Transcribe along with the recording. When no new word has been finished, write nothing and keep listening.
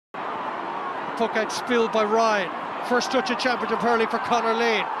puck out spilled by Ryan. First touch of championship hurling for Conor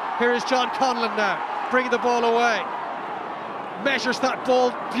Lane. Here is John Conlon now, bringing the ball away. Measures that ball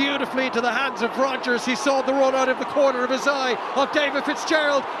beautifully into the hands of Rogers. He saw the run out of the corner of his eye of David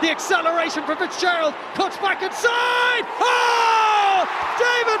Fitzgerald. The acceleration for Fitzgerald, cuts back inside. Oh!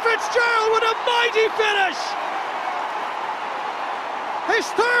 David Fitzgerald with a mighty finish. His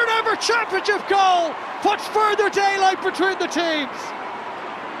third ever championship goal puts further daylight between the teams.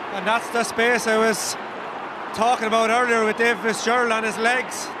 And that's the space I was talking about earlier with David Fitzgerald on his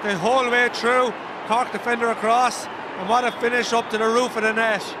legs the whole way through. Cork defender across. And what a finish up to the roof of the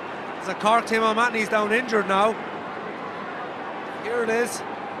net. There's a Cork team on Matney's down injured now. Here it is.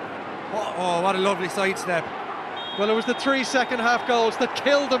 Oh, what a lovely sidestep. Well, it was the 3 second-half goals that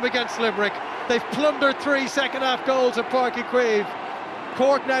killed them against Limerick. They've plundered 3 second-half goals at Páirc Uí Chaoimh.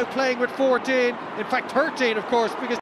 Cork now playing with 14, in fact 13 of course, because